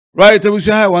Right, we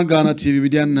should have one Ghana TV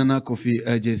with Nana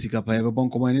Kofi Jessica Paya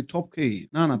Bonko any top K.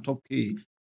 Nana top K.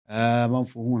 Man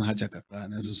for whom Hajaka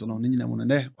Kran as so on Nina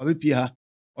Monade, or Pia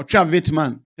or Trav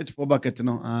Vitman, 34 bucket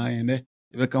no, and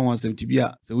if I can want to be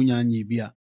a Sawunya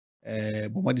Bia,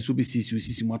 Bomadi Subi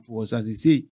Sisi what was as they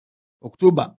say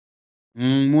October.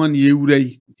 1 year,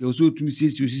 Uray, also to see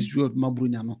you see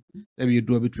Mabrunano, there you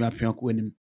do a bit of Pianco.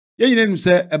 Yen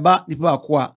say about Nipa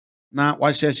Qua, now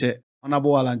what share.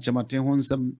 Honorable Alan Chamate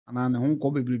Honsam and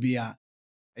Honko Biblia,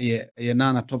 a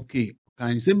nana top K.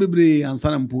 Can simply and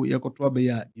Sanampu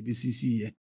Yakotwabea,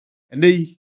 DBCC, and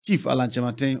they Chief Alan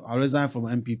Chamate, I resign from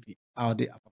MPP, out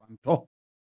the upper panto,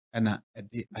 and I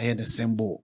had the same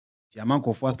ball.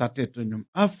 Yamanko first started to him,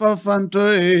 Afa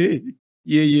Fanto,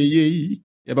 ye,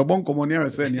 Yababon Commoner,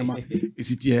 saying, Yama,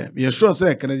 is it here? We are sure,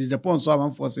 sir, can I Japan so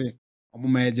I'm for say,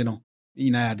 Omumagino,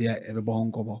 in idea, ever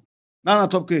bon combo. Nana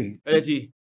top K.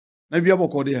 Na bia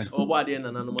boko de oba de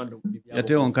na nanu madum bia ya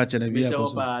te on ka che na bia ko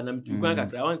so oba na mtu kan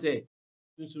kakra wan say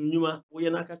sunsum nyuma wo ye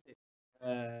na ka se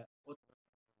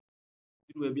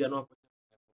diru bia no ko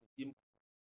tim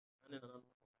na nanu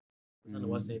sana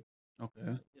wase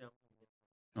okay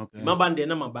mamba de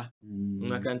na maba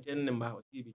na kanten ne mba o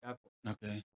tibi kako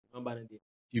okay mamba de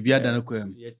ti bia da na ko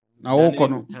am yes na wo ko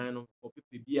no tan no ko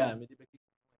pipi bia me de beki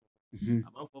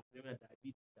am for premier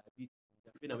diabetes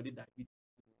ya fe na me de diabetes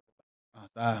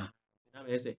na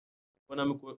me say kona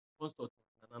me ko consult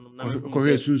na me ko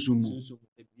re sunsum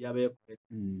bia be correct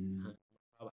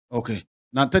okay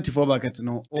na 34 bucket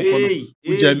no o ko no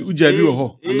uja bi wo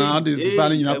ho na de sasa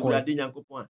nyina ko urade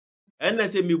nyankopon a na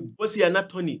say me bosi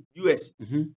anatony US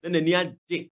na nani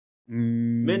ade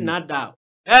me na da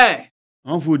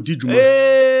an fo di djuma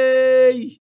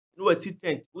no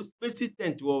assistant wo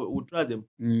assistant wo trust them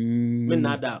me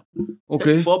na da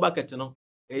okay 34 bucket no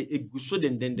guso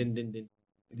den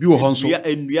bi wo ho nso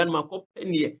enua na makọ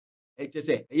penie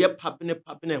say ye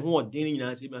papne ho odin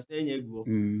nyina say me say nya egu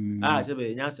say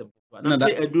be nya asem na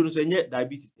say edu no say nya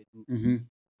diabetes edu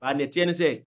ba ne tie ne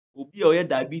say obi o ye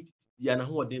diabetes bia na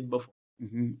ho odin bafo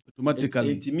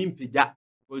automatically intimi mpega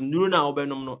onuru na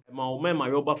obenom no ma o ma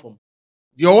yo bafom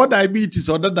the all diabetes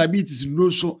or that diabetes no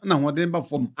so na ho odin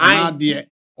bafom na de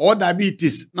all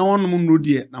diabetes na wonum no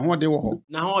de na ho odin wo ho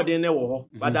na ho odin ne wo ho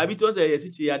ba diabetes on say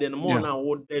yesichi ya de no mo na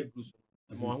wo dead do so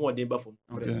ma ho odin bafom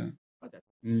okay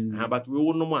but we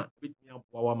will no ma bitimi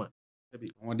aboa ma sebi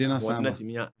odin na sama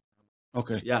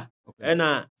okay yeah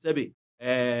na sebi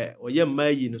oye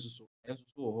mayi no so enso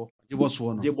so wo ho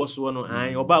jebo so no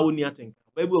an oba woni atenka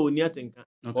ba bi woni atenka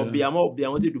obia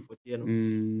ma se du fotie no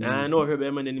na ohwe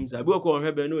be ma nanim sa bi ko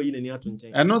ohwe be na oyi nani ato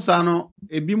nchen eno sa no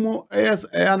ebi mo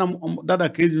na dada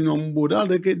keji no mbo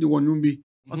dada keji wonum bi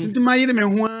osinti ma yire me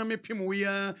ho a me pim wo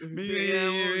ya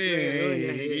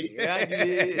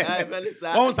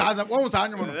won sa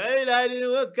anyum no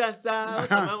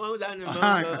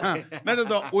na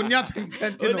do oni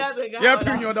atenkanti no ya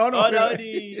pinyo da ono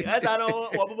esa no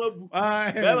wo bomabu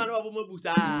be ma no wo bomabu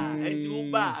sa enti wo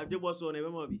ba adwebo so na be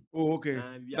ma bi okay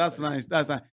that's nice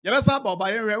ya be sa ba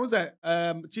ba yen we say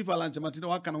chief Alan Chamate na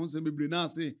waka na won se bebre na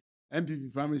say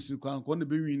MPP primary school ko na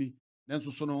be wini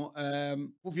nanso so no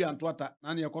Kofi Antoata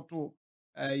na na yakoto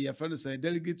your friend say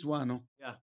delegate one no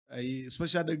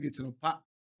special delegate no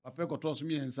papa koto so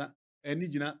miensa eni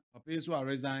gina papa so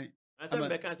resign asem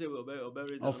be kan say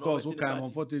resign of course okay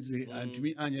unfortunately and to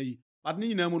me anya yi but ni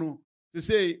nyina mu no to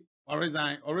say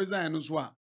resign no so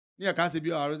a ni ya ka say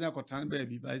bi resign kotan ba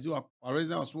bi but say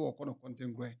resign so wo kono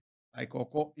content grade like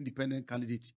oko independent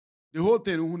candidate the whole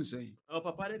thing who ni say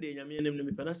papa de nyame enem no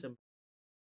me penasem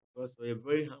because we are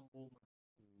very humble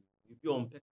you be on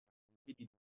pet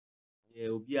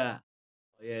obi a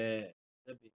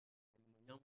sebi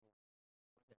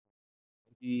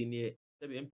ni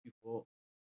sebi MPP for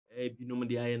binom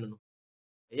de aye no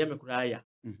eye me kura ya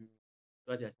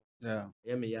so just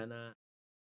eye me ya na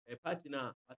party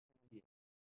na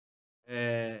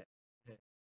the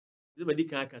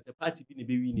medical can say party bi ne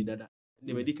be wi ni dada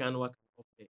the medical no waka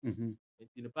okay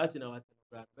the party na waka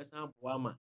kura be san boa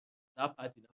ma that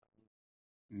party na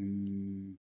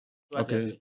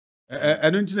okay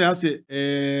enu ntina ya say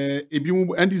ebi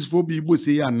mu ndis fo bi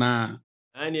bosi ya na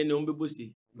ani ne ombe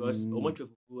bosi because omotwe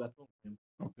fufu aton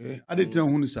okay ade tena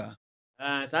hunu sa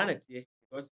sa na tie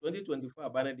because 2024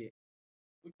 abana de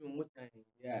wutu mu time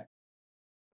ya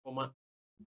koma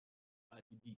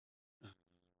party B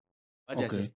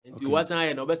okay nti wasan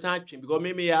ya no be san atwe because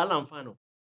me ya Alan fan no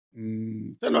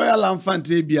tell no ya Alan fan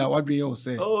tre bia wadwe ye o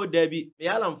say oh Debbie me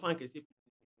ya Alan fan kese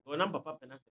go na papa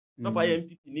penase papa ya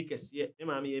MPP ni kese me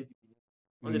ma me MPP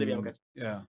on the be am catch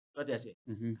what I say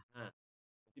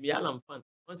me ya Alan fan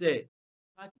on say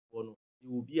party for no e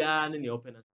will be an ne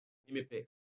open me pay.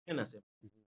 Can I say?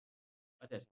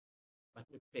 What is? But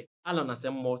me pay. Alan as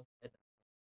a most.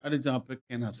 I didn't pick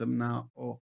Ken as now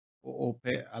or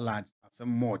pay a large as a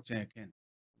more check.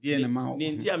 Dear amount.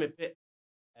 Nintia me pay.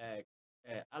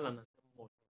 Alan as a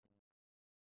most.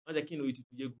 What the king to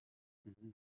you?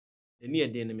 The near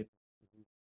the enemy.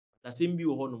 The same be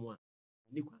one more.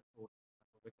 Nico.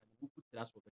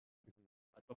 But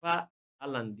Papa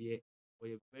Alan dear,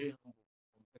 we are very humble.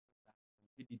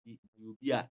 You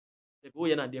be a the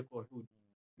boy and a dear call who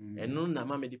and none of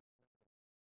mamma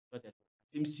but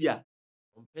seems here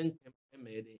on pen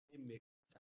made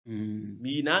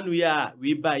me none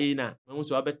we buy in a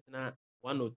most of better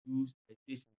 1 or 2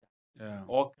 stations.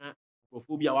 Or can't go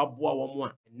phobia or boy one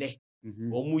more and ne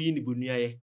or muy in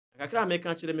Bunia. I can't make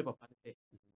a me papa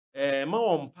say.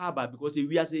 More on paba because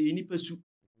we are saying any pursuit.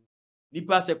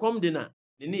 Nipa se come dinner,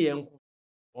 the knee uncle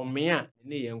or mea, the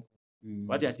knee uncle.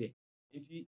 What I say?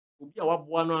 Inti obi a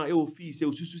waboa no a e ofi se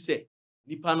osusu se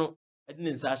nipa no e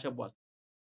de nsashe boas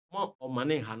mo o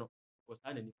mane ha no because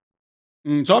ana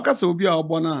ni so ka se obi a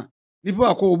obo na nipa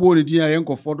akọ obo ne din a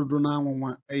yenkofo dodo na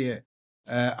anwonwa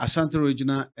Ashanti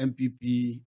Regional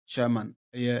MPP chairman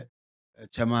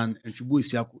chairman Ntwibu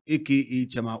Isiako aka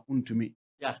chairman Wontumi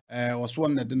waso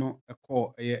na de no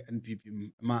ekọ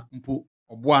NPP ma mpo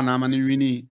obo na ama ne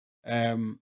wini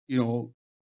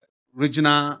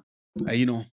regional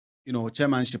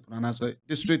chairmanship na so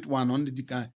district 1 on the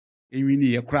dika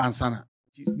enwini ye kra ansana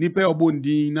nipa obo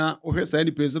ndin na ohwe sa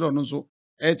ni president no so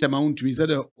chairman Wontumi say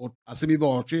the asemi ba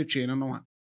o twetwe no a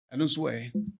eno so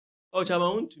chairman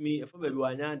Wontumi e for baby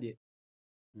wanya de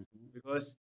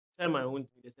because chairman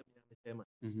Wontumi dey say me chairman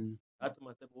that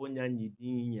must say wonya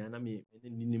nyidin ya na me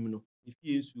ninim no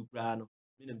ifie nsu kra no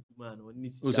me nam tuma no ni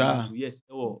sister yes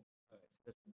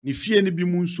ni fie ni bi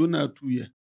mu nso na atuye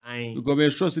because be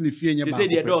sure say ni fie nya ba say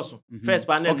dey doso first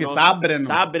panel okay sa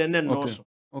abre ne no so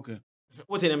okay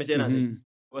what na me say na say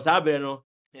because sa abre no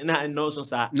na no so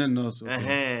sa no so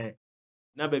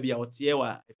na baby a otie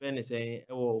wa e fe ne say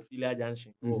e wo filia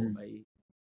junction ai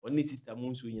oni sister mu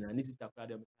nso nyina ni sister kra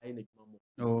dem ai na dwuma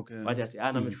mo okay what I say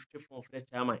ana me fefon fresh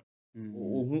chairman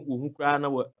ohun kra na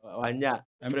wanya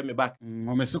frame me back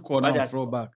o me se call na throw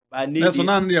back na so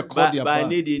na ne call dia ba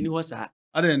ne de ni ho sa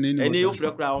ade ne ni ho ene yo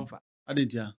frɛ kra won fa ade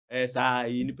dia sa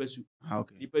yi ni pesu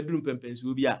okay ni pedrum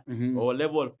pempensu bi a o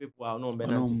level of people are no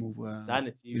benanti sa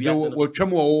na ti wi ase wo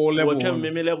twam wo level wo twam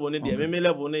me level ne de me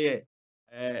level ne ye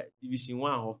division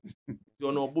 1 ho ti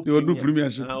ono obo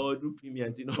premiership o du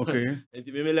premier ti no okay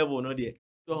ti me level no de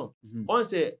so on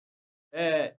say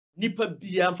nipa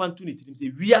bia mfantu ni tirim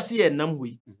se wi ase ye nam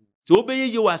hoi se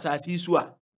obeye ye wa asase su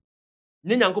a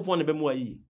nyanyankopon ne be mo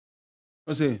ayi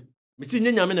o say me si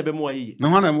nyanyame ne be mo ayi na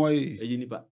hwana mo ayi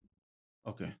nipa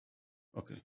okay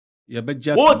ya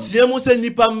beja o tie mu se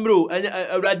nipa mro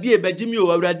awrade e begimi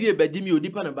o awrade e begimi o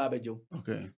nipa na ba beje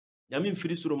okay nyame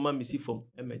mfiri soro ma mesi fom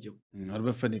emeje na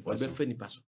be fa nipa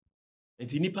so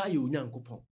enti nipa ye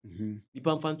onyankopon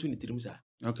nipa mfantu ni tirim sa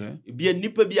okay bia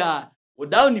nipa bia o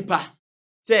daw nipa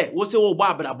se wo se wo gba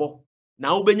abrabo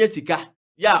na wo benya sika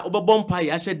ya wo bebom mpa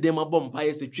ya hye dem abom mpa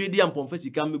ye se twedi ampomfa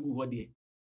sika megu ho de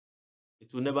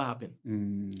it will never happen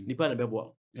nipa na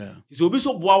bebo ti se obi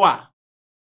so boa wa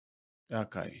ya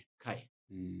kai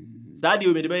Sadi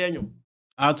o me de be yanyo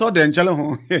I thought the enchele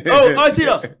ho oh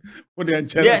serious what the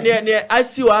enchele ne I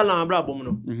see wa lan abra bom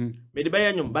no me de be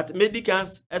yanyo but medical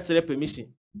esre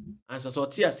permission and so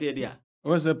tie ase de a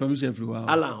what's the permission everywhere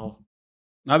alan ho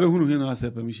na be hunu hinu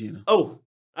ase permission oh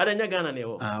adanya Ghana ne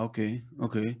wo okay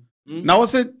now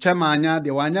what's the chairman anya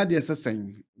de wanya de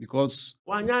sesen because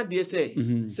wanya de say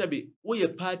sebi wo ye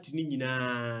party ni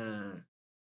nyina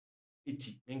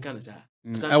iti nka na sa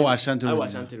I was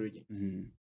Ashanti region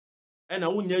and I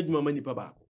won't adwuma mani pa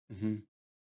ba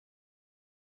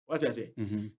what I say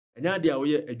anya de a wo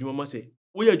ye adwuma ma say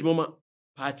wo ye adwuma ma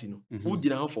party no wo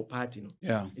gina ho for party no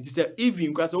it is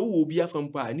even kwasa wo obi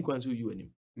afam pa ni kwanso you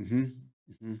anim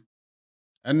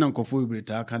and nankofo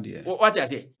ibrita aka de what I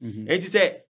say it is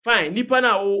fine nipa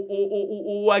na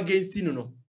o against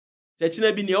no se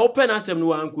china bi ne open asem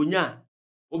no ankonya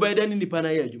wo be da ni nipa na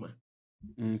ye adwuma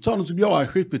so no so bia wa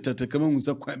hwe petete kama mu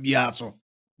se kwa bia so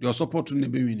your support ne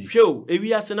be wini hwe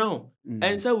ewi ase na ho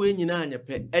ensa we nyina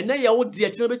anyepe ene ye wo de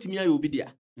china betimi aye obi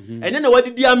dia ene na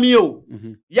wadidi ami o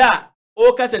ya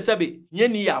o ka se sebe nye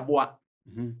ni ya aboa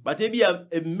but e bia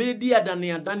emire di adane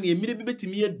emire bi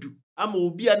betimi adu ama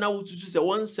obi a na wotusu se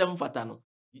won sem fata no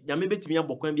nyame betimi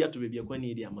abokwan bi ato be bia kwan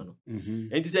ni di ama no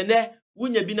enti se ne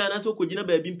wunya bi na na so kogina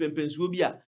ba bi mpempensuo bi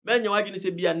a menya wadwene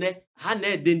se bia ne ha na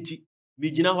edenti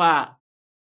mi gina hɔ a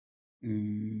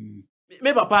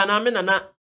me papa na me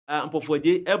nana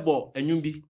mpofode ebo anwum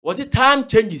bi what the time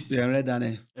changes emre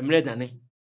dane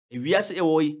we are say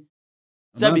oyi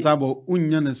sabi sabo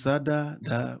unya ne sada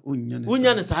da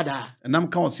unya ne sada enam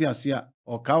ka osi asia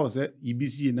o ka o se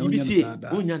ibisi na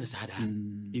unya ne sada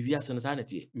we are sana sana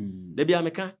tie da bia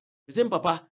meka se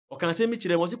papa o kan se mi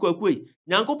kire mo se kwakuei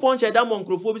nyankopon che da mo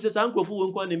nkrofo bi se san nkrofo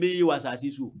won kwa na meyi wa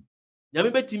asase su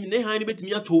nyame betimi ne han ne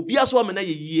betimi ato bia so amena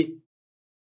yeyie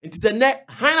nti se ne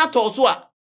han ato so a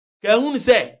ka hu ni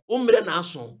se o mre na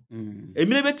aso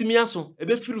emire betimi aso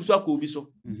ebe firu so akọ obi so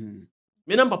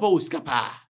me na papa o sika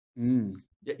pa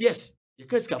yes ye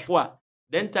ka sika fo a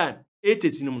then time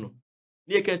 80s num no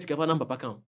ne ye ka sika fa na papa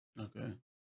kan okay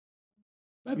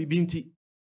ba bi binti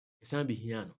esan be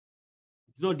hia no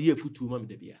it's not the futu ma me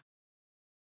da bia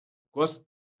because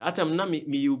that time na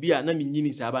me obi a na me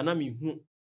nyini sa ba na me hu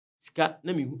sika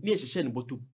na me hu ne ye hye ne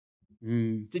bottom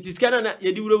titi sika na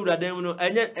ye di wura dem no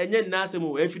enye na asem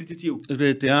o afiri titi o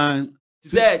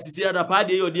say sisi ada pa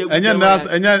de yo de egu enye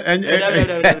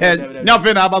nya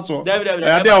fe na abaso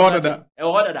ade e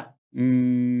hodada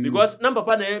because number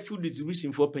pa na food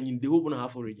distribution for penyin the whole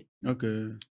half region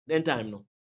okay then time no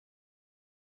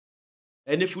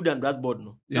any food and that board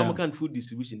no now can food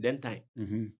distribution then time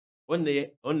on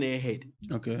the head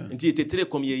okay until tetere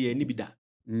kom ye ni bida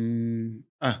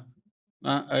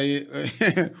na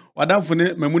wadamfo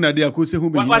ne mamuna de akose hu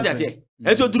be yi what say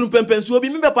enso duru pempenso obi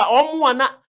me bepa omo ana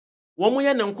womo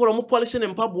ye ne nkoro mo polish ne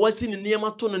mpa bo asi ne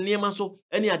niema to ne niema so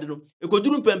ani ade no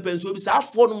ekoduru pempenso obi sa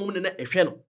afo no mo ne na ehwe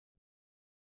no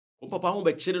o papa ho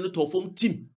be kire no to fom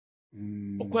team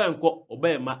okwa enko oba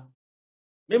ema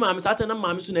me ma me sata na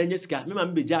ma me so na anya sika me ma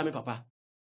me beja me papa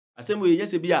asem we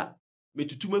nyese bi a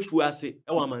metutu mafu ase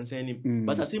e wa mansan nim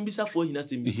but asem bi safo hina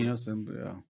asem bi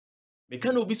me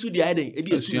kan obi so di aiden e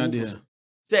bi etu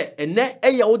se enne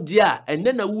eye wo dia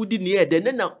enne na wudi ne ede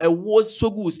enne na ewo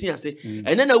sogu si ase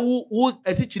enne na wo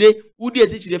asichire wudi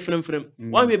asichire frem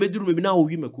wan me beduru me bi na wo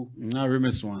wi mako na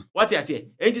remeso a what you say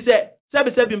enti se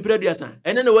sebi mpreduasa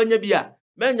enne na wanya bi a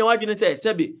menya wadwene se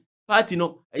sebi party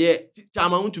no eye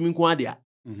chama Wontumi nko ade a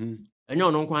enye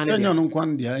ono nko ade enye ono nko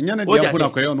ade a enye na dia funa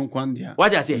kwaye ono nko ade a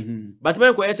what you say but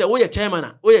men ko say wo ye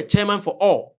chairman for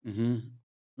all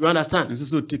you understand this is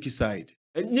so take side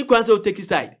ni kwan say take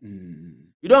side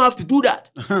you don't have to do that.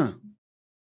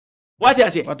 What are you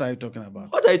saying? What are you talking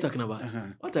about? What are you talking about?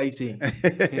 What are you saying?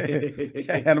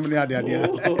 I'm not the idea.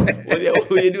 What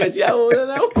you do it here?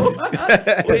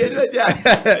 What you do it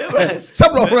here?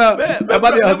 Some of them.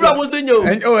 Everybody was in you.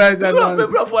 Oh, I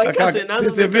can't say nothing.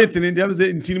 It's a bit in India. Say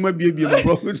in Tinma baby.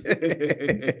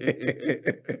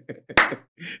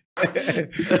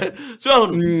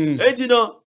 So, you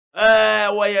know.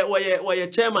 Why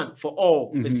chairman for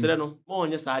all Mr. No more on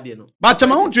your side no but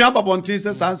chama Wontumi ababontin se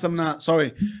sansam na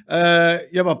sorry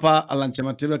ye papa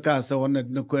alanchematebe ka se won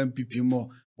na ko MPP mo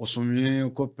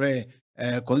osonwe ko pre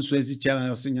constituency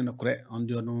chairman osinya na kore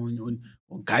onde no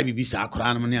on kai bibi sa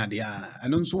akora na ne ade a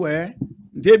eno nso we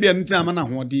nte bia ntina ma na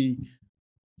hodi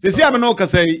se sia me no ka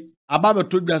se ababe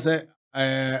to bia se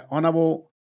honorable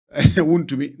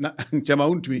Wontumi na chama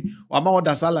Wontumi wa ma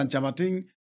oda sala nchamatin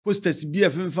posters bia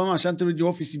fenfam Ashanti di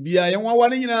office bia ye nwa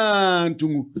wane nyina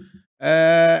ntumu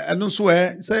eno so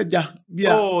say ja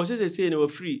bia oh say no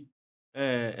free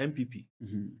MPP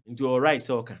into all right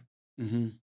so kan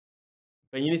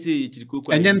panyin say chiriko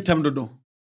kwa enye ntem dodo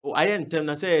oh aye ntem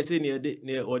na say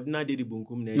ne ordinary de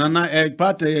bunkum na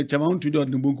part chama Wontumi de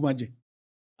ordinary bunkum aje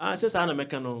say sa na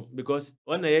meka no because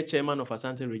one na chairman of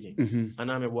Ashanti region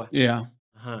ana meboa yeah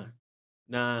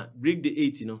na break the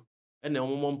 8 no and na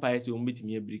omo mpa ese omo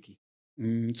betimi abriki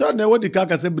so na wodi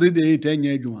ka se break the 8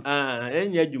 enya adwuma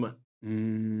enya adwuma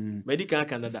medical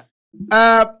Canada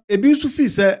ebi su fi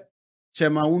se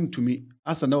chema Wontumi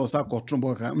asa na osa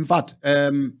kotrombo ka in fact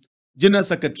general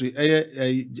secretary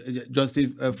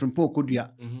Joseph Frimpo Kodua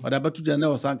oda batu jana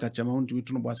osa ka chema Wontumi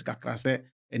tuno bo asika kra se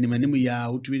animanim ya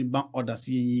Wontumi ban order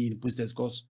see in posters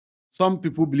cause some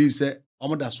people believe say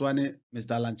omoda so ne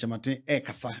Mr. Lanchematin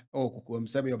kasa okuko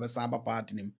msebe obesa aba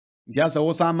party nim ntia se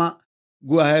wo sama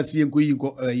go ahead see nko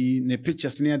yi ne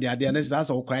pictures ne ade na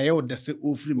sa okwaye o dese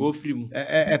ofrim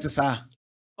etesa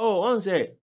oh on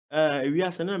say we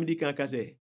are sana medi kan ka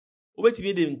say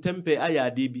obetimi de ntempe aya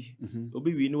ade bi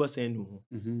obi wi ni wasan nu ho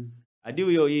ade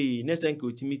we oyi ne san ka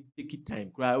otimi take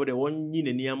time kra we de won yi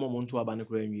nani amom nto aba ne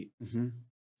kra nwie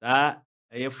sa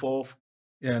eye 4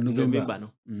 November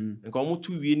no nka omo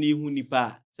tu wi ne hu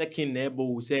nipa second na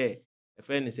ebo say e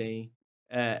friend ne say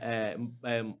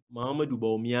Muhammadu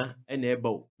Baumia na eba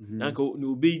nanka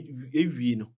no obi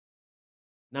ewie no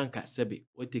nanka sebe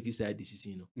o take side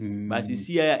decision no but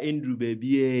si ya Andrew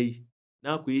baby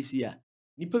na ko esi a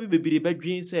nipa bi bebire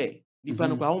badwen say nipa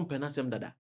no kwa ho mpena sem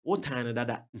dada what time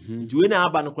dada. Do na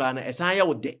aba no kra na esan ye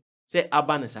wo de. Say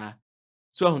aba na saa.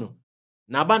 So hono.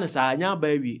 Na aba na saa nya ba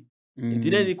wi.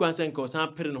 Nti na ni kwan se nka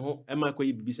osan pere no ho e ma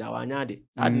kwayi bibisa wa nya de.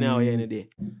 Ade na o ye ne de.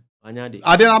 Anya de.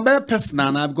 Ade na be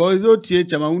personal na because o tie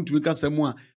chama Wontumi kasa mu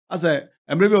a asa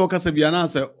emre be kasa bia na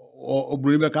asa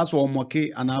obroni be kasa o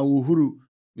moke ana uhuru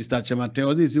Mr. Chemate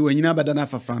o si wanyina beda na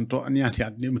fafranto ne ate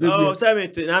ade emre be. Oh, say me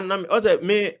na o say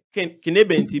me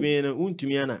kinebenti me no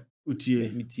Wontumi ana.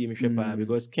 Utie. Me tie me hwe pa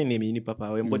because ken me ni papa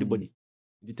o body.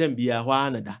 The time bia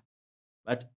hwa na da.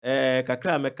 But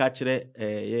kakra me ka kire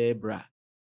ye bra.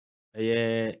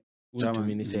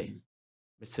 Wontumi ni say.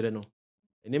 Mesere no.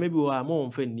 Eneme bi wo a mo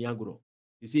mfa ni agoro.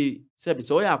 You see, se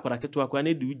so ya akwara keto akwa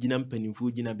na du gina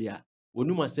mpanimfu gina bia.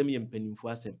 Wonum asem ye mpanimfu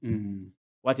asem.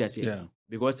 What you say? Yeah.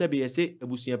 Because se be say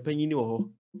abusua panyini wo ho.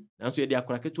 Nanso ye de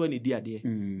akwara keto ni di ade.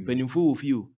 Mpanimfu wo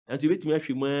fi o. Nanso betimi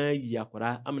ahwema yi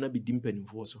akwara amana bi di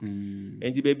mpanimfu so.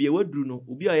 Enti ba bia waduru no,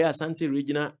 obi a ye Asante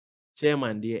regional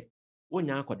chairman de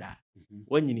wonya akoda.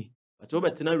 Wanyini. But wo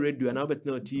betena radio na wo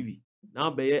betena TV. Na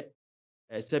wo be ye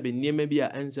sebe niema bi a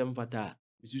ensem fata.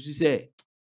 Bisusu se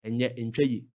enye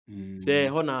entwayi. Se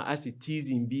hona asi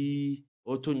teasing bi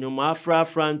oto nyoma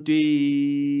afra nto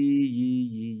yi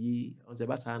on se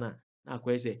basa na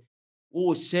akwa se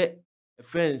wo hye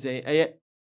friends eye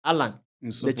Alan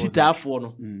the chitafo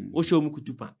no wo hye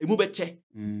omukutupa emu beche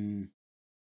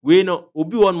we no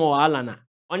obi won mo Alan na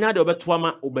onya de obeto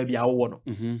ama obabia wo no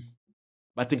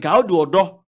but nka wo de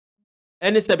odo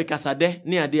ene se be kasade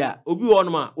ne ade a obi won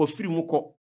ma ofiri mu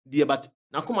kọ die but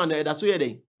na koma na eda so ye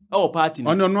den party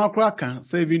no akra kan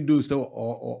saving do so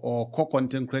or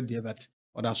content credit but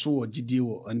or that so GD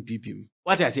or NPP.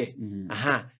 What I say?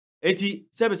 Eti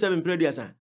 77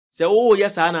 producer say oh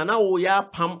yes na wo ya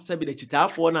pam sebe de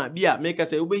chitafo na bia make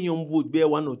say we him vote be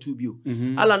 1 or 2 bio.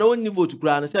 Ala na woni vote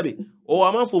kura na sebe o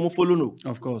amanfo mo follow no.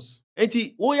 Of course.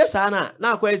 Eti wo yes na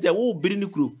akwa say wo biri ni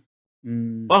kuro.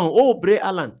 Oh bre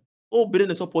Alan. O bere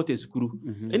ne supporters kuru.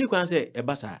 Eni kwan say e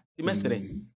basa. Ti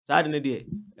mesre. Sa de ne de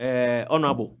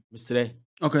honorable Mr.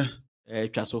 Okay.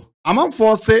 Twaso.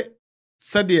 Amanfo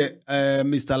say de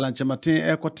Mr. Lanchematin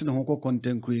e kwete ne ho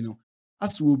content creator no.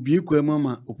 As wo bie kwa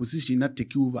mama opposition na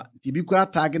take over. Ti bi kwa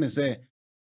tag ne say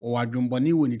o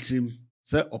adwomboni woni trim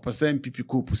say opposite MPP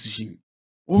ko opposition.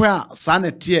 Wo a sa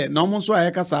na tie na omo so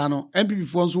ayeka sa no MPP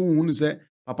fo so hunu say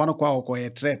papa no kwa okoye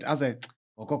threat as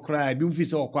okokra bi mfi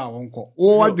se okwa wonko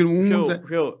o wadwin hu se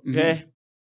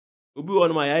obi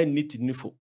won ma ya need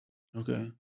nifo.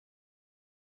 Okay.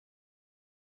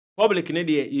 Public ne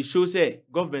dey e show say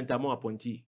government am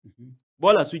appointee.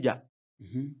 Bola suja.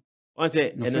 On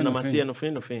say enana mase no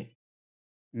fin.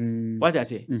 What I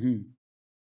say?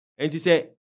 Enti say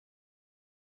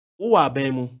wo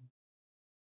aban mu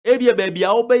ebia baby a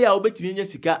obeya obetimi nya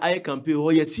sika aye campaign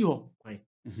ho yesi ho kwan.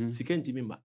 Sika ntimi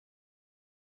mba.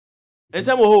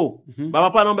 Ensem ho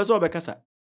baba pa no be so obekasa.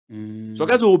 So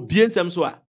kaza obi ensem so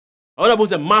a all about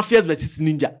say mafias versus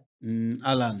ninja.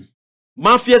 Alan.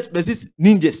 Mafias versus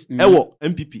ninjas ewo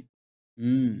MPP.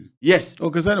 Yes.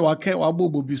 Okay, so wa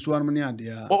bobo bi so anum ne ade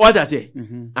a. What I say?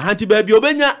 Ahanti baby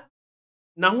obenya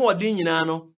na ho odin nyina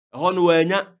no ho no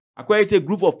wanya akwa say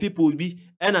group of people bi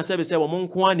e na say wo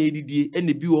monko a na edidie e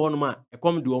na bi wo no ma e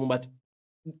kom de wo but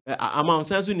amount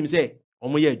sense nim say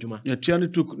omo ye adwuma ya tua ne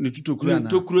tutokura na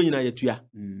tokuro nyina ya tua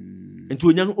enti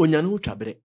onya no ho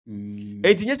twabere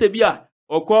enti nye se bia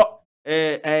okọ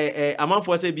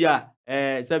amanfo se bia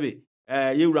sabe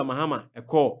yewura mahama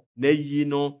ekọ na yi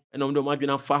no na omo do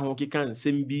madwena fa ho keka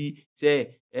nsem bi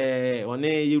se one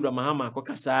yewura mahama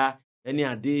akọkasa ene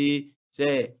ade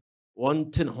se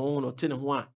won ten ho no ten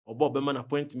ho a obo be man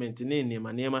appointment ne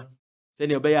nema se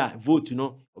ne obeya vote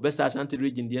no obesa Asante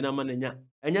region de na mananya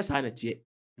enya sa na tie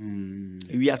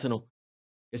wiase no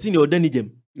yesi ne odani jem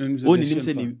oni nim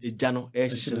se ne eja no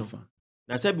ehye no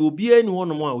na se be obi ani ho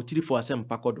no mo a otiri fo asem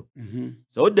pakodo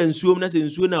se oda nsuom na se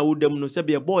nsuo na wodam no se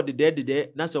be board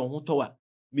de na se ho towa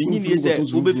menyi ne se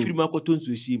obefiri makoto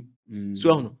nsuo him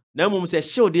so ho no na mum se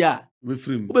shield a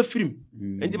obefirim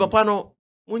enti papa no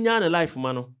munya na life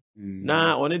ma no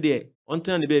na one de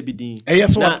ontan ne be bidin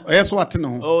eyeso atene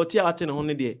ho o ti atene ho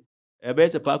ne de ebe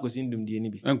se pa akosi ndum de ni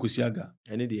bi ankosi aga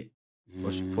ene de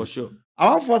for sure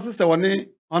our forces se woni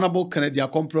honorable Canadian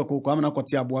compro ko amana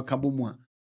kwoti aboa kabo mu a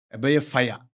ebe ye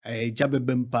fire eja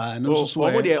bebempa no so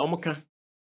omo de omo ka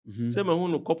se ma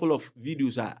hunu couple of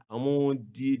videos a omo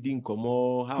di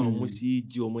nkomo ha omo si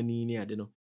ji omo ni ade no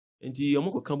enti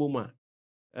omo ko kabo mu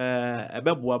a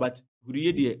ebe boa but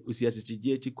huriye de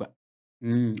osiasechije chikwa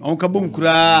on kabo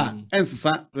mkura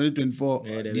ensesa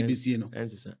 2024 DBC no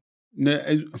ensesa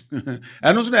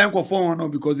eno so na enko phone no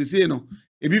because you see no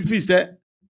ebi fi say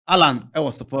Alan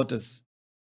was supporters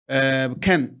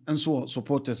Ken and so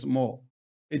supporters more.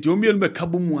 It will be a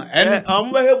kabuma and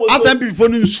as I'm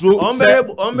before in slow.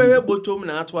 Bottom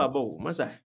na to abo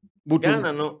masa.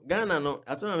 Ghana no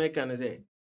as American say.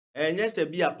 And yes,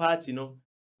 be a party no.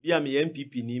 Be a me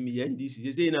MPP ni me NDC.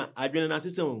 They say na adwene na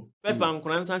system. First ban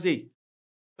kran say.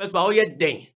 First ba oye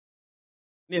den.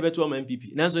 Na be to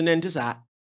MPP. Nanso nente sa.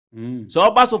 So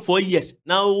about so 4 years.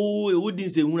 Now we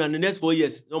didn't say the next 4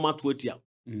 years no matter what ya.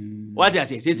 What I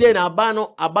say na aba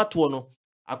no abato no.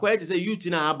 Akwa say youth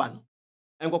na aba no.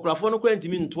 Enkokrafo no kwa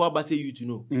ntimi nto aba say youth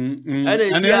no. And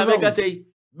America say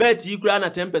bet you kura na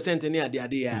 10% ni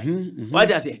ade ya.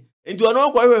 What I say nti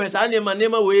ono kwa hwehwe sa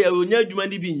nema we onya adwuma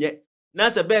ni bi nye. Na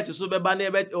se bet so beba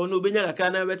na bet ono obenya kakra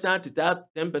na bet sa tita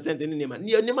 10% ni nema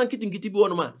nkitingiti bi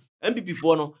wono ma MPP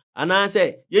fo no ana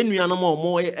se yenua no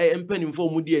mo empanimfo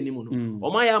mu di animu no o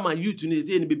ma ya ma youth no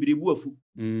se ni beberebu afu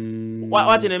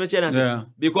what na me che na se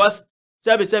because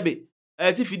sebe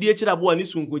si fidie kira bo ani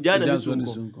sunko ja na ni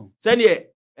sunko se ne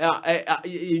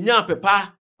nya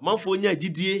pepa amanfo nya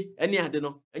gidie ene ade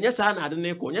no enye sa na ade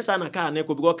ne ko enye sa na ka ne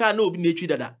ko because ka na obi na etwi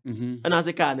dada ana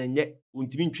se ka na enye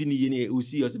ontimi ntwi ni ye ne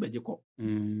osi ose beje ko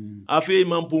afi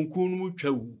mamponkun mu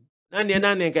twawu na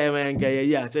ne nka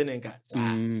ya se ne nka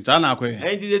sa na akwe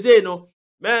enti they say no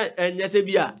me enye se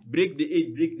bia break the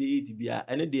 8 bia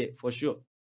ene de for sure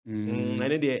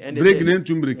ene de break ne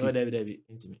ntum break David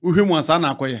uhwe mu asa na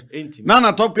akwe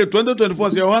na TOPKAY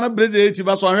 2024 se wana break the 8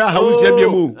 ba so ahwe ha wusia bia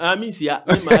mu amisia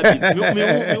me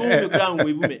kra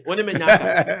ngwe bu me woni me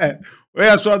nyaka we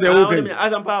ya so de okay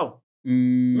azam pao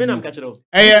me nam ka kire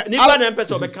ni ba na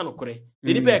mpese obeka no kore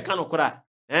se ni be ka no kora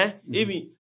even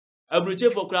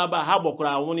abruche for kra ba ha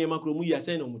bokora woni makro mu ya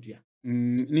sen no mutua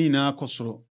ni na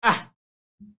akosoro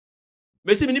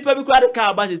Mesi mi nipa bi kura de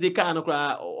car ba se car no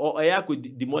kura oya ko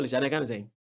demolish ana kan say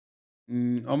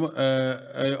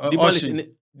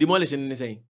demolish ni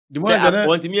say demolish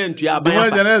want me antua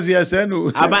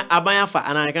aban afa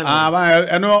ana kan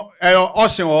eno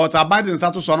ocean or aban din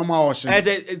sato so no ma ocean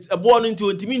a boy no nti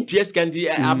ontimi ntua skandi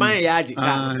aban ya agi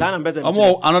ka na better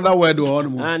another word or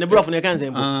no ne bro ne kan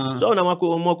say so na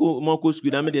mako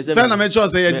school na me dey say na me sure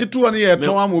say jitu no ye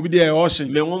ton am obi dey ocean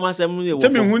me nwoma sem ne wo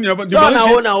me hu ne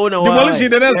demolish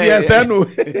the next year say no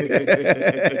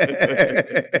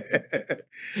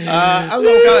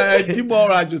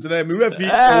dimora just me refi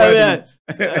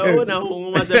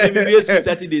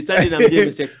Saturday Sunday na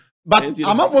me set but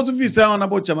I'm not to say on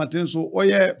about chamatin so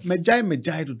oye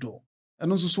mejai do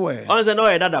eno so so on say no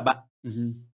e dada ba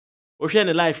o hwe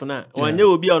ne life na onye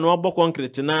obi a no obo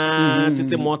concrete na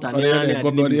tete mortar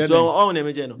na so on na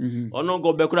meje no ono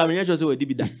go be kura me so we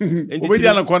dibida enti obi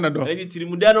dia na kona do enti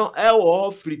tirimude no e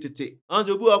wo free tete on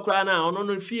say obi okura na ono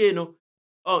no fie no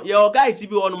your guys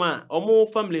bi ono ma omo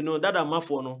family no dada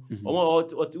mafo no omo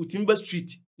utimba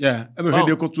street ever heard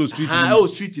they go to street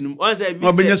street no on say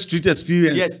bi street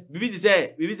experience yes bibi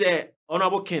say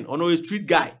honorable king ono a street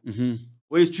guy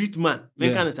we street man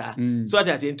men kan say so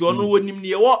that say enti ono wonim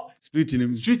ne wo street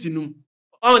num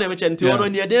on na me che enti ono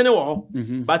ne den ne wo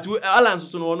but alance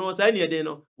so no ono say ne den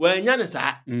no we nya ne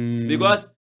sa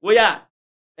because we ya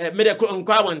me de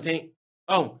nkwa wonten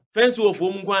fence of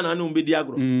omukwa na no mbedi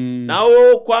agro na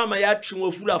o kwa ma ya twe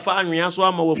wafuru afa anwea so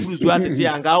ama wafuru so atete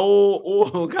anga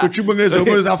o ka kutubongezo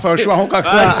bonza afa hwa ho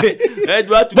kakra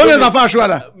bonza afa hwa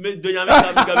da me donya me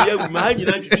ka ya ma ha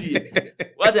nyina twitwie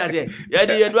what I say ya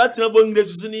de yedu atena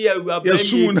bongezo so ni ya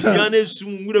ya na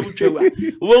sum ngura butwewa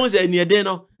wo say ne den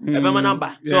no e be ma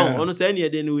namba so ono say ne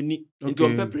den no oni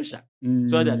into pressure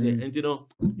so what I say enti no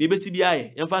me be si bia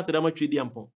ye yemfa aseda ma twedi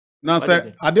ampon na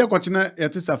say ade kwachina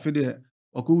yete safede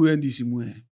okuwe NDC mu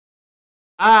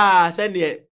send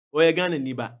ye o Ghana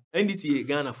niba NDC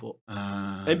Ghana for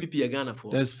MPP Ghana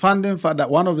for there's founding father,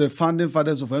 one of the founding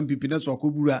fathers of MPP that's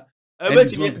okubura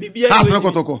has na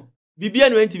kotoko bibia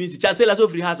no ntimi si chancellor so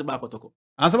free has ba kotoko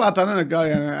asaba atana na guy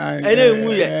ene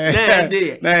nwu ye na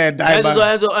de na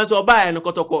dai so ba no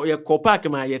kotoko ye ko park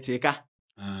ma ye teka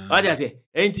what I say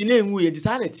enti na nwu ye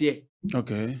disa na tie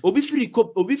okay obi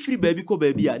free baby ko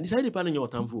baby a disa ne pa no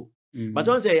nyotamfo but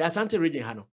one say Asante region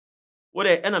ha no what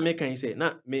e na make kan say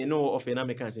na me no of na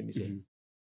make kan say me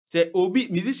say obi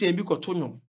musician bi ko to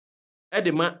nwom e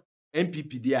de ma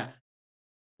MPP dia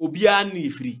obi a na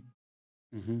free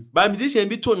ba musician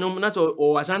bi to nwom na so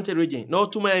o Asante region na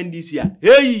to ma NDC a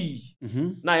hey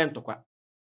na ye ntokwa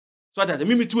so that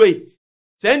me to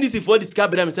say NDC for this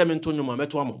cabra say me to nwom ma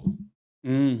meto am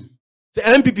say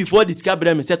MPP for this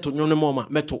cabra me say to nwom no ma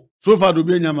meto so far do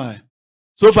be nyama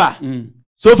so far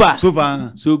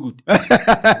so good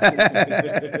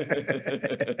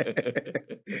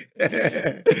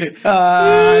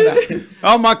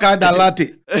oh my god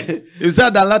dalate you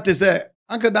said dalate say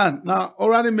Uncle Dan, now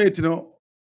already mate no.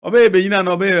 Obey be yina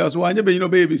no obey so anye be yina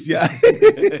obey be sia.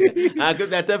 I could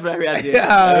that every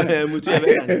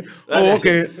Oh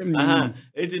okay.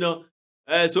 It's no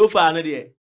so far no there.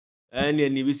 And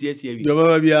you will see here.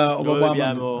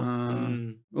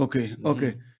 Okay,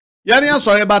 okay. Yani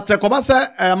sorry but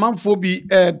kobasa manfo bi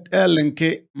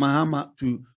linke Mahama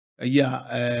to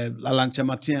Alanche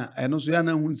Martin and also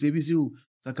yana hun se bi si u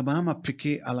saka Mahama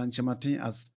peke Alanche Martin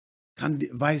as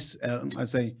vice I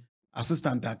say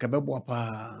assistant akabebo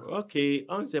pa. Okay,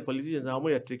 on say politicians are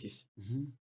more trickish.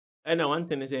 And one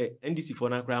thing is NDC for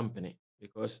na company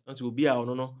because until be our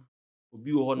no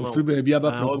obi wo no free baby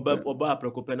aba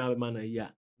preoccupy na man here.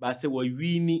 But say we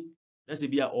wini na say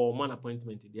be all man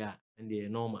appointment there and they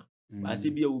normal. But say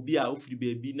be obi a free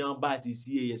baby now ba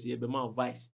see yes be man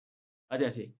vice. What I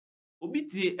say? Obi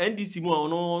ti NDC mo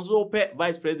no so pe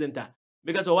vice president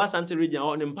because of Asante region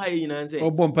on empire yin say.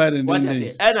 What I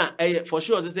say? And for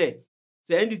sure say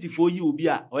NDC for you obi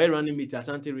a or running meet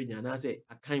Asante region and say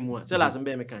akan mu say last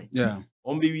be me kan. Yeah.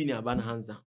 On be wini aba na hands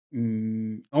down.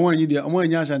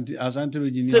 Asante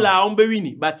region. Still on be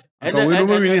wini but and we no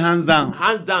wini hands down.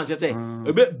 Hands down just say.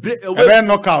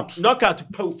 Knockout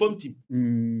from team.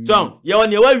 So you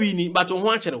on your wini but on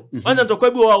one channel. On to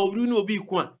kwa bi o wini obi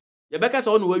ku a. You beka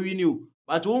say on we wini o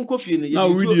but won kofi no ye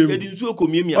so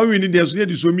komiemia. O wini dey so ye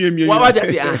di so miemia. What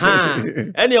just say aha.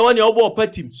 Ene won ye obo pa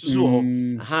team susu ho.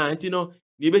 Aha nti no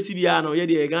ni besi bia no ye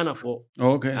dey Ghana for.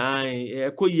 Okay. Ai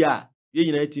ekoyi a ye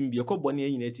nyina team bi ekobone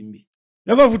ye nyina team bi.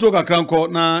 Never futo kakranko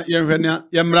na yehwene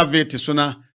yemra vete so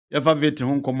na yefa vete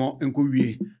ho nkomo enko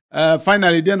wie.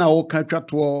 Finally then I will catch up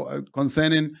to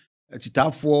concerning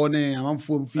chitafo ne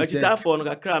amanfo mfi se. Chitafo no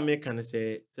kakra me kan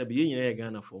se be ye nyina ye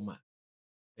Ghana for ma.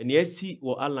 Eni esi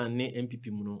wo Alan ne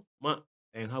MPP mu no ma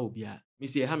enha obi a. Me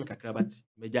se ha me kakra bat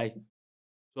mejai.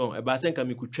 So e ba senka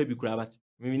me kutwa bi kura bat.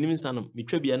 Me nim nsanom me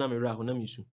twa bi na me ra ho na me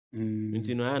su.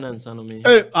 Nti no ya na nsanom me.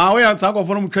 We ya nsa ko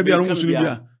fo no twa bi no su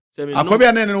bia.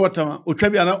 Akobia na ne watama otwa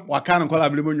bia na waka na kola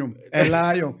ablemonyum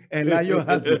elayo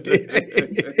hasite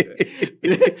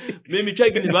me twa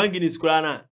Guinness one Guinness kura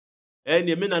na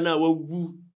ne me na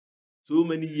wawu so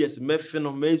many years me fe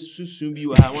no me susu bi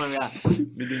wa wan ya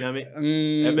me de nyame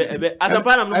ebe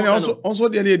asampa na no also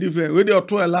dey na different we dey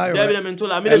oto elayo dey me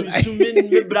ntola me dey su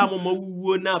me bra mo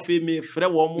mawuo na fe me frɛ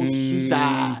wo mo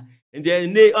susa nti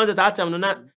ne on that time no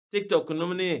na TikTok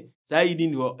no ne sai yi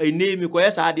ni ho ne me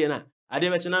koye sa ade na ade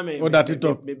be chena me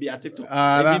TikTok maybe a TikTok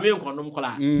enti me nkonom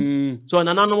kola so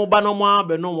na nanom ba no mo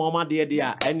abe no mo ma de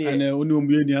a ene oni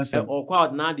omue ni asem o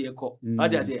kwa na de ko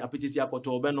ade say apetiti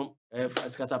akoto obenom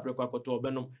skasa preko akoto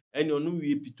obenom ene onu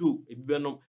wie pitu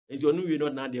ebibenom enti onu wie no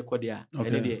na de ko de a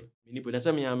ene de mini po na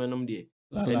se me amenom de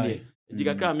ene enti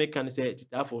kakra me kan say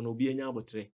titafo no obi enya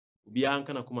abotre obi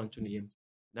anka na koma nto ne yem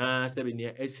na sebe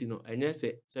ne esi no enye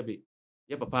se sebe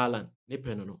ye papa Alan ne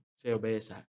peno no se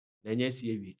obeyesa na enye si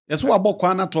ewie yeso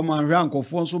abokwa na to man hwe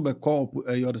ankofo nso be call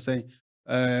you say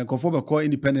ankofo be call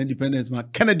independence ma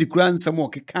Kennedy Grant samo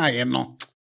kekaye no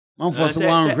man for so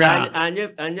wan hwe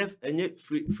anye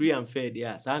free and fair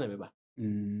dia sa na beba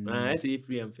na say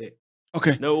free and fair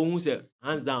okay na ohun say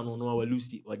hands down no wa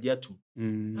Lucy odi atum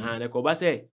na ko ba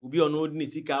say obi ono odi ni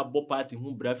sika abo party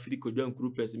hu bra free kodwan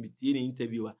group person bi tie ni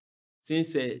interview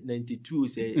since 92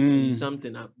 say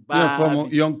something from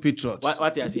young patriots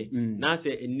what I say na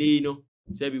say no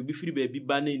say be free baby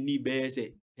ba na ni be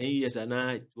say 10 years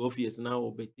na 12 years na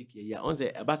o be take ya on say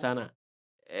abasa na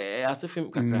asefim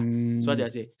kakra so what I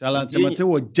say talent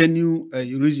was genuine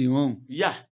reason won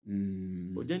yeah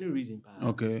genuine reason pa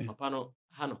okay papa no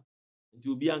ha no nti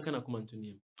obi anka na command to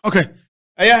name okay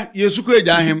yesu kure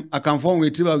jahem akanfo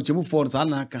we tiba chemu for sa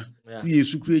na aka si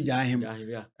yesu kure jahem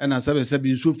na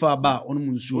sebe nsu fa ba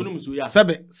onum nsu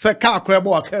sebe se ka akra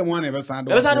ba aka mu na be san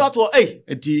do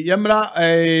eti yemra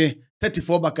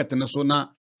 34 bucket na so na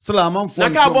salaman fo na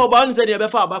ka ba on se de be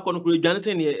fa ba ko no kure dwan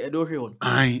se ne e do hwe won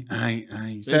ai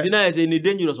se na se ni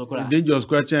dangerous okra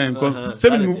chen ko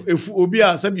sebe efu obi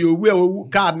a sebe owu a owu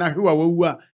card na hwe wawu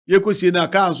a yekosie na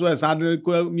ka so esa de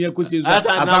ko mi yekosie so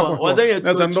asako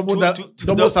na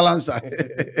double salansa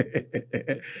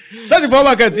 34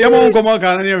 bucket yemo nkomo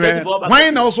kan ne hwe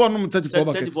why na also no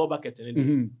 34 bucket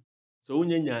ne so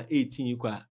unyanya 18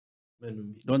 kwa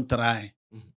menum bi don't try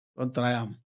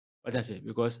am what I say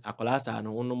because akola sa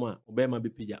no wonom a obema be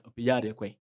pija de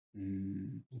kwen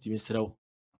nti mesrew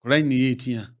akola ni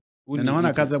 18 a na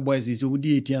wana kaza boys is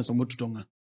odi 18 so motutonga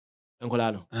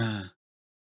akola no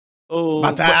oh,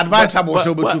 but I advise about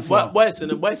so too far. Boys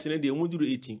and they won't do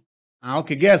 18.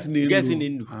 Okay, guess in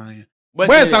the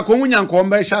boys are coming and come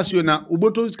by Shasio na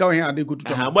Uboto is coming at the good.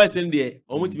 Boys and they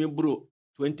almost me bro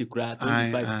 20 kura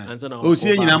 25 ansa na o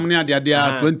sie nyina mne ade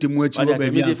 20 mu achi wo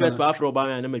ba bia ansa first after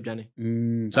Obama na medwane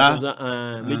sa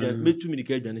me tu mi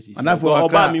ka dwane sisi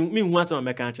Oba mi hu asema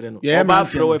meka a kire no Oba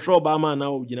afro Obama na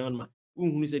wo gina ma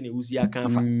unhunu se ne usi aka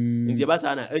fa nti ba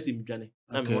sa na asi medwane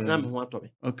na me ho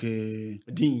atobe okay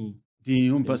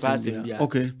din un person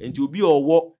okay nti obi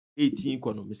owo 18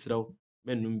 kono mesrew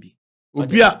menum bi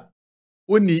obi a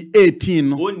oni 18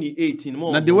 no oni 18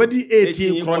 mo na de wadi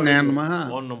 18 kro na no ha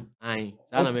onom ai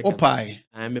sana meka opai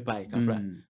ai me pai kafra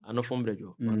ano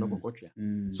fombrejo ano kokotwa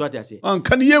so ati ase on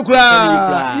kan ye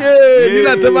kura ye ni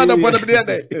na tama da poda bia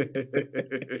de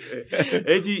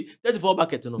eti 34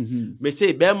 bucket no me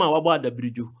say be ma wabo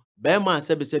adabrijo be ma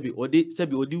sebe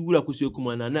odi wura kosu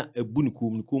ekuma na ebu ni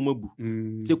kom abu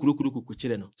se kurukuru ku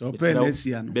kire no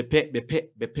bepe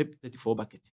 34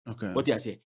 bucket what you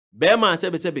say be ma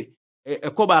sebe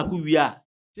ekoba ku wi a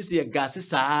sisi ye gas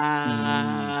sa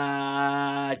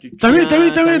tawi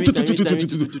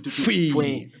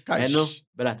eno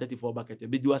bela 34 bucket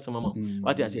be du asama ma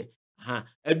what you say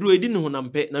eduro edi ne honam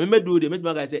pe na me meduro de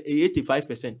metuma ga say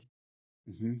 85%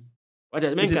 what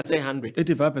you mean ka say 100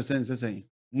 85% say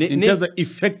in terms of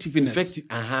effectiveness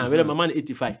well mama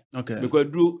 85 because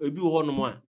eduro ebi ho no mo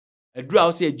a eduro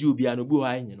a say agi obi a no bi ho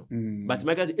anyi no but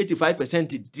make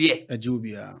 85% there agi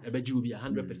obi a agi obi a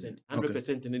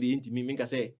 100% ne de ntimi me ka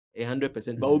say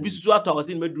 100% but obi susu ato a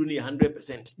say meduro ne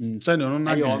 100% say no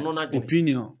na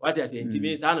opinion what you say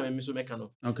ntimi sa na me so meka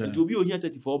no nti obi ohia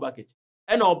 34 bucket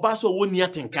ena oba so woni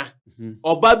atenka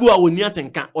oba bi wa woni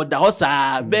atenka oda ho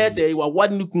saa be say wa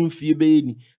wadni kun fie be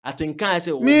ni atenka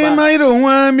say oba me mairo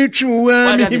nwa mi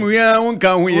twuwa mi himu ya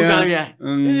wonka ho ya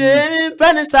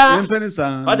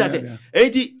penisa what I say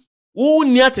enti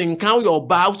woni atenka yo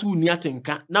oba so woni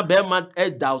atenka na be ma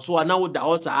da so na wo da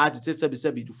ho saa ati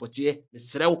sebi du foche me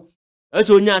serew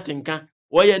eso onya atenka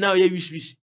wo ye na wo ye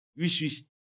wish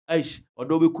aish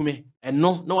odobe kume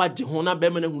eno na waje ho na be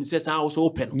ma na hunu se san so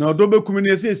open na odobe kume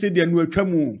ne se de anu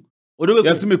atwamu odobe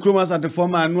yasi me kroma sante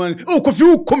form anu o kofi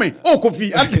u kume o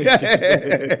kofi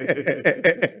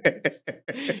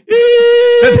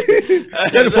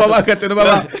tell for market no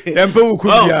baba empe u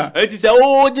kubia eti se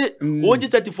oje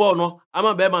 34 no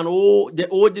ama be ma no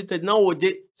oje na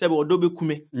oje sebe odobe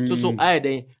kume so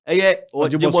ayeden eye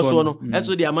oje boso no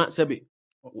eso de ama sebe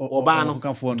oba no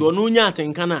to no nya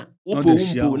atenka na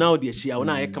upo na odi ehia wo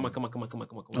na aye kama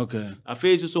okay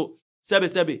afesu so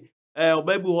sebe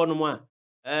oba bi ho no mo a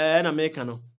na meka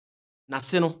no na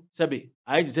se no sebe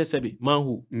aye ti sebe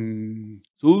manhu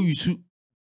so yusu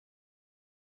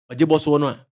oje boso no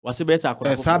a wase be sa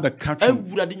akora esa be katwem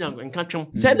awura de nyanko nkatwem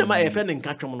se na ma e fe ne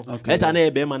nkatwem no esa na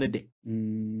e be ma ne de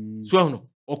so no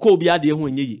okọ obi ade ho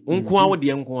enyeyi nko a wo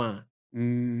de nko a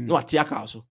no ate aka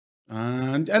so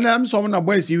and I'm so na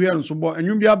boys here nso bo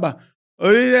enwum bi aba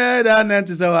oye da na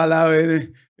ntse wala we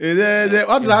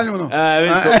what's that you know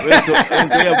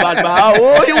bad ba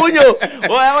you wonyo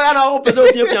na o peso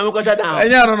bi e me ko sha down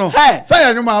enya no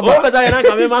say enwum aba o peso na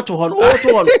ka me ma to ho no o to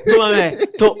ho to ma me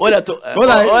to ola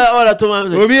to ma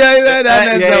me obi aye da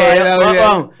na ntse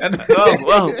wala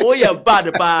o ya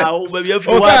bad ba o be afi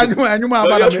wa enwum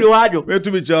aba na afi wa we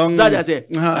to be chong so I say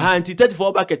anti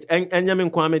 34 bucket enya me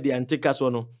nkwa me de antika so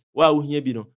no wa ohia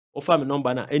bi no offer me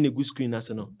number na any good screen as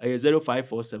no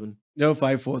 0547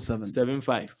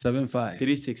 75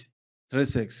 36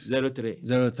 03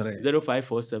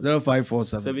 0547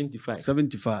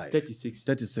 75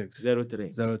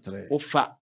 36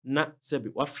 offer na sebi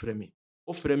wa frame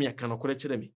o frame ya kanokore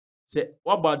kire me se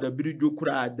wa ba da birijo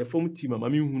kura da fom team ma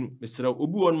me hunu mesra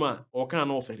obi won ma o kan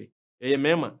na ofere ye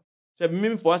mema sebi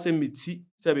memfo asem meti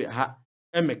sebi ha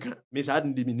emeka me sa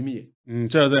adin de minimi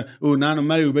che o na no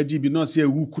mari obaji bi no se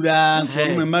ewu kura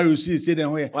so no mari si se den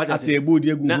ho ye ase ebodi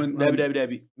egu man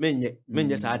dabi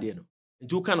menye sa ade no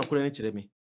nti u kan kura ne kire me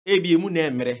ebi emu na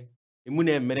emere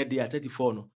de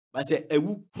 34 no ba se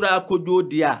ewu kura kojo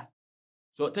de a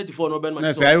so 34 no ben ma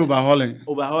na say overhauling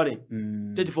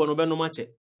 34 no ben no ma che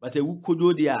but ewu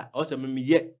kojo de a o se me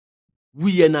ye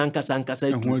wuye na nkasa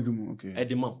edu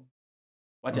edima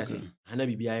what I say ana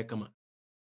bibia ye kama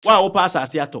wa wo pa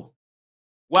asase ato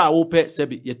wa wo pe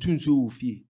sebi ye tunsu wo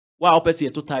fie wa wo pe se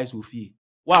ye to ties wo fie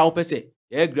wa wo pe se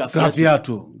ye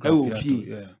grafiato wo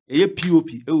fie ye pop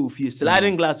wo fie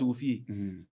sliding glass wo fie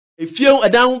e fie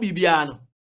adan ho bibia no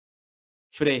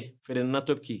frɛ na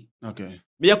TOPKAY okay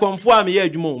me ye konfo a me ye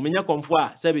adwuma me nya konfo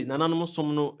a sebi nananom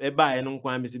som no e ba ye no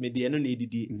nkwa me se me de no na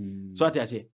edidie so ati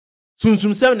ase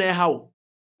sunsum sem na e hawo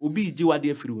obi ji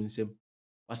wade afiri wonsem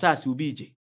wasase obi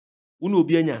ji wona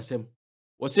obi anya asem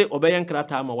wose obeyen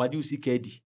krata ma wade usika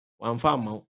adi wamfa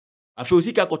ma afi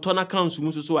usika koto na council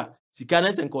muso so a sika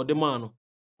na senka ode ma no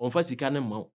onfa sika ne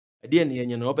ma ade ne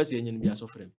yenye no opese yenye no bia so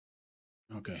frem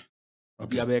Okay.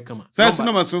 bia be kama Says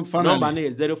number so finally. Number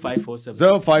is 0547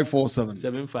 0547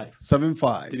 75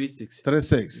 75 36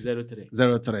 36 03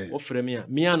 03. o frem ya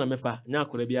mia na mefa nya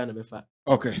akora bia na mefa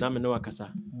Okay. na me no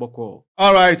akasa boko.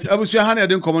 All right. Abusu ya hani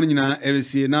adin komo nyina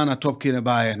ebesi na TOPKAY na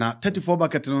bae na 34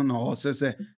 bucket no na o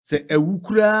se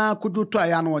ewukura kodoto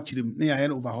aya na o chirim na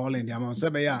ya overhauling dia ma se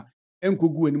be ya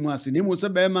enkogu animu ase na mo se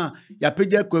be ma ya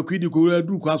pagya kwakwidi ko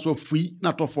adu kwa so fui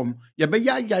na tofom ya be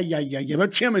ya be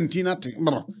chairman na te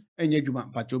bro enye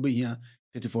dwuma pacho be hia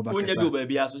 34 bucket Onye do ba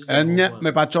bia so se enye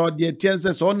me pacho de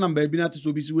tiense so number bi na te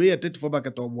so bi si we 34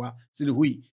 bucket oboa se le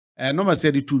hui no ma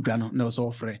se de tu dwa no na so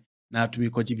frɛ na tumi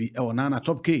kwaji bi e wona na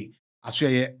TOPKAY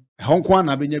asoye honkwa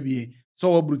na benya bie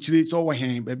so wo bruchiri so wo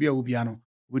hen ba bia wo bia no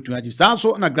wetu aji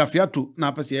sanso na grafiato na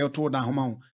apese ye to da homa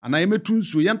ho ana ye metu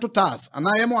nsuo ye nto tas ana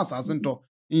ye mo asase nto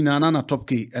ina na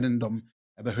TOPKAY edendom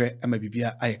ebehwe ama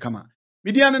bibia aye kama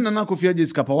media ne nana Kofi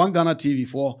Agyesi Kapa One Ghana TV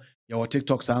for your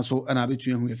TikTok sanso na betu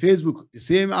ehu Facebook the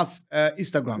same as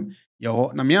Instagram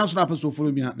your na me anso na apese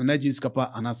follow me na Agyesi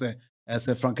Kapa anase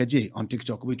se Frank J on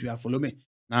TikTok betu ya follow me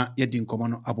na yedi nkomo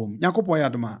no abom yakopo ya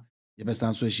doma ye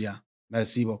besan so ehia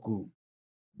merci beaucoup.